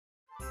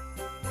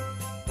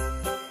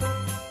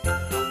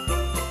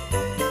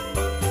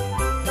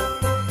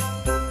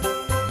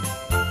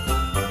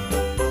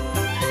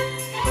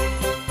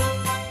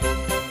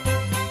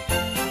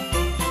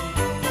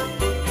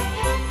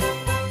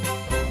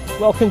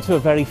Welcome to a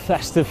very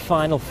festive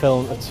final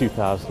film of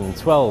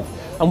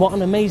 2012. And what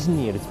an amazing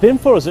year it's been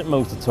for us at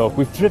Motor Talk.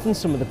 We've driven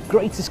some of the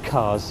greatest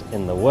cars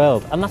in the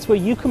world, and that's where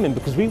you come in,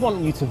 because we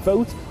want you to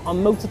vote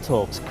on Motor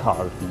Talk's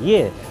Car of the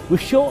Year. We've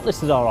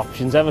shortlisted our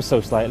options ever so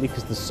slightly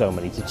because there's so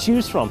many to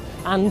choose from,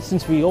 and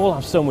since we all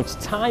have so much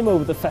time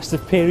over the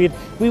festive period,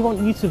 we want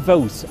you to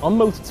vote on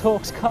Motor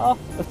Talk's Car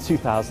of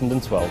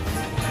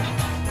 2012.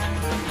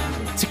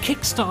 To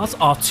kickstart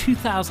our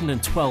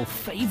 2012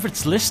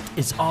 favourites list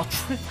is our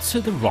trip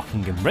to the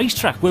Rockingham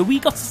racetrack, where we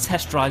got to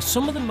test drive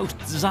some of the most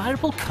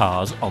desirable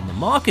cars on the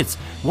market,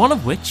 one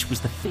of which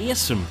was the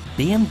fearsome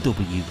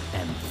BMW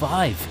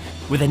M5.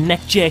 With a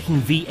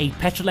neck-jerking V8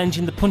 petrol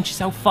engine that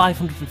punches out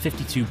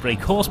 552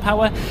 brake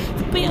horsepower,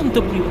 the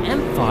BMW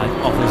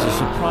M5 offers a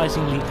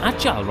surprisingly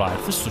agile ride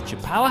for such a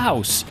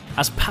powerhouse.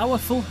 As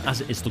powerful as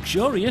it is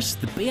luxurious,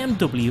 the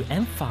BMW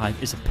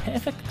M5 is a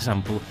perfect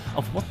example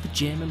of what the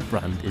German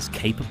brand is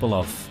capable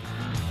of.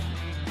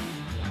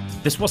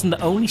 This wasn't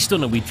the only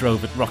stunner we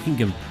drove at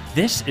Rockingham.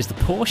 This is the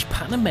Porsche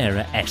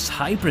Panamera S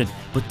Hybrid,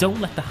 but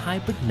don't let the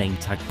hybrid name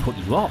tag put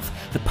you off.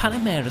 The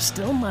Panamera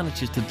still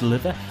manages to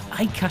deliver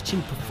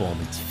eye-catching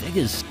performance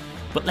figures.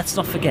 But let's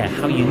not forget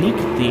how unique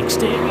the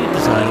exterior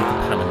design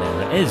of the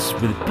Panamera is,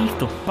 with a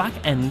beefed up back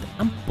end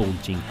and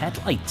bulging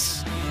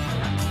headlights.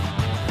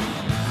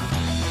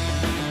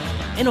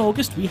 In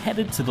August, we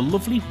headed to the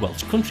lovely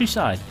Welsh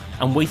countryside,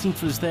 and waiting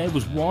for us there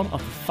was one of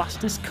the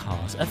fastest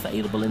cars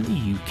available in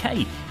the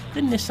UK, the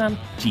Nissan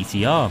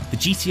GTR. The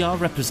GTR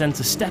represents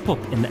a step up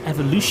in the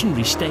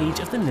evolutionary stage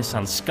of the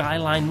Nissan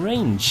Skyline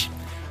range,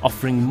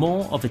 offering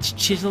more of its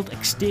chiselled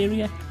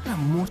exterior and a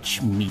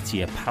much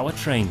meatier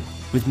powertrain.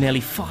 With nearly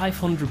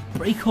 500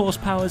 brake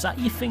horsepowers at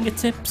your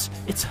fingertips,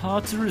 it's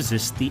hard to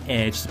resist the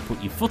urge to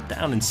put your foot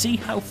down and see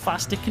how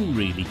fast it can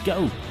really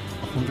go.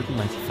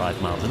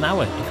 195 miles an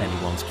hour, if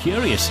anyone's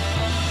curious.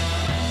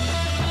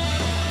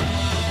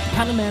 The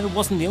Panamera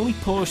wasn't the only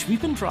Porsche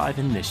we've been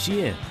driving this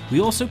year. We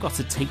also got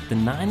to take the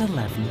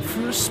 911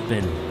 for a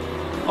spin.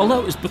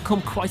 Although it has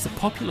become quite a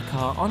popular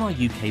car on our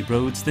UK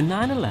roads, the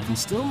 911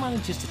 still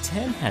manages to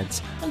turn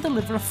heads and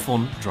deliver a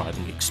fun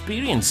driving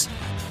experience.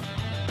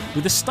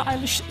 With a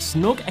stylish,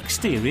 snug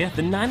exterior,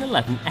 the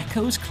 911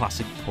 echoes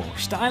classic Porsche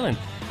styling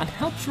and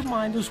helps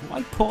remind us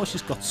why Porsche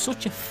has got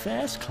such a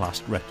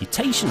first-class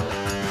reputation.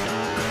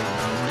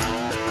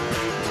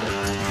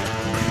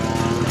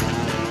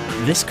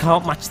 This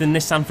can't match the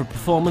Nissan for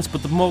performance,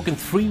 but the Morgan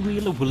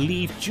three-wheeler will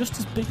leave just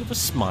as big of a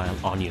smile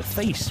on your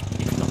face,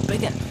 if not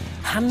bigger.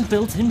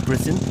 Hand-built in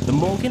Britain, the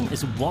Morgan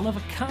is one of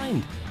a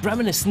kind,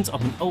 reminiscent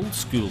of an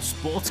old-school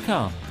sports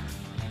car.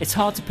 It's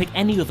hard to pick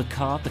any other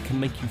car that can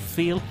make you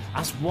feel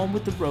as one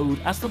with the road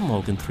as the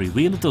Morgan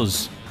three-wheeler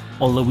does,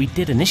 although we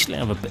did initially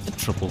have a bit of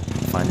trouble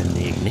finding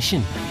the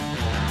ignition.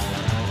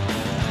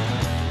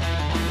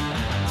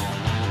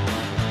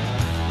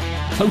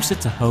 Closer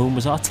to home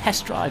was our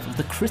test drive of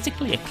the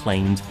critically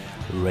acclaimed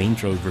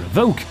Range Rover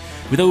Evoque.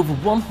 With over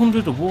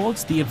 100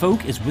 awards, the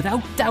Evoque is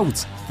without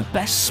doubt the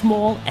best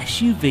small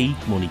SUV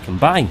money can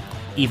buy.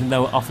 Even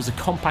though it offers a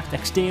compact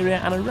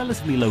exterior and a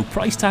relatively low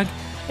price tag,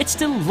 it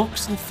still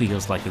looks and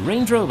feels like a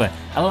Range Rover,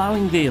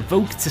 allowing the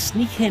Evoque to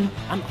sneak in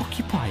and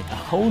occupy a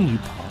whole new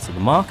part of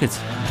the market.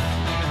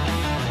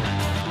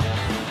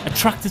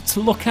 Attractive to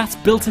look at,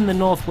 built in the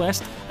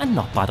northwest, and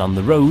not bad on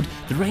the road,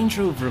 the Range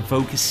Rover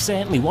Evoque is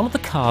certainly one of the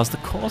cars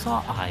that caught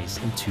our eyes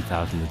in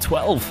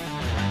 2012.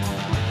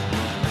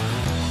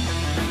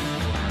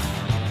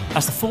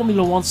 As the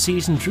Formula 1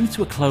 season drew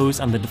to a close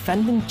and the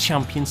defending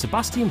champion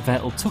Sebastian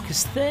Vettel took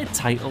his third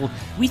title,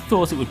 we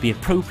thought it would be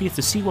appropriate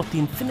to see what the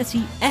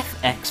Infiniti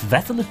FX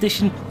Vettel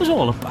Edition was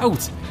all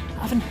about.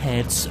 Having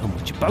heard so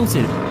much about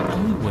it,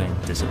 and we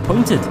weren't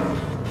disappointed.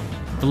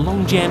 The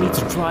long journey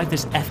to drive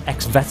this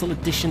FX Vettel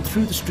Edition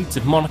through the streets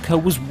of Monaco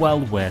was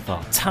well worth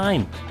our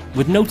time.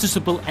 With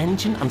noticeable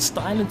engine and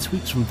styling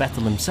tweaks from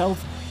Vettel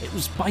himself, it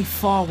was by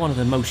far one of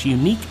the most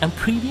unique and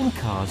premium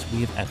cars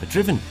we have ever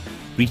driven,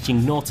 reaching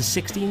 0 to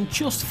 60 in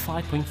just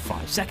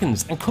 5.5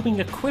 seconds and coming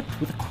equipped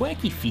with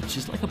quirky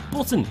features like a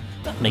button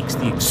that makes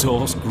the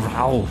exhaust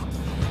growl.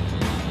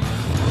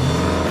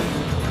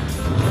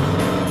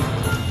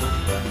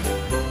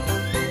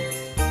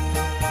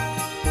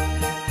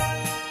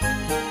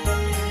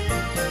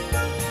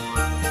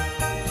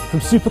 From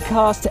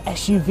supercars to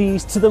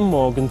SUVs to the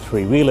Morgan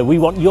three-wheeler, we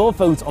want your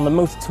vote on the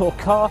Motor Talk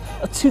car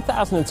of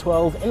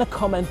 2012 in a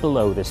comment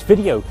below this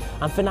video.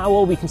 And for now,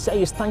 all we can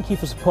say is thank you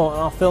for supporting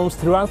our films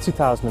throughout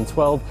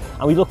 2012,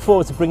 and we look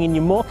forward to bringing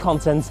you more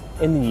content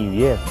in the new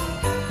year.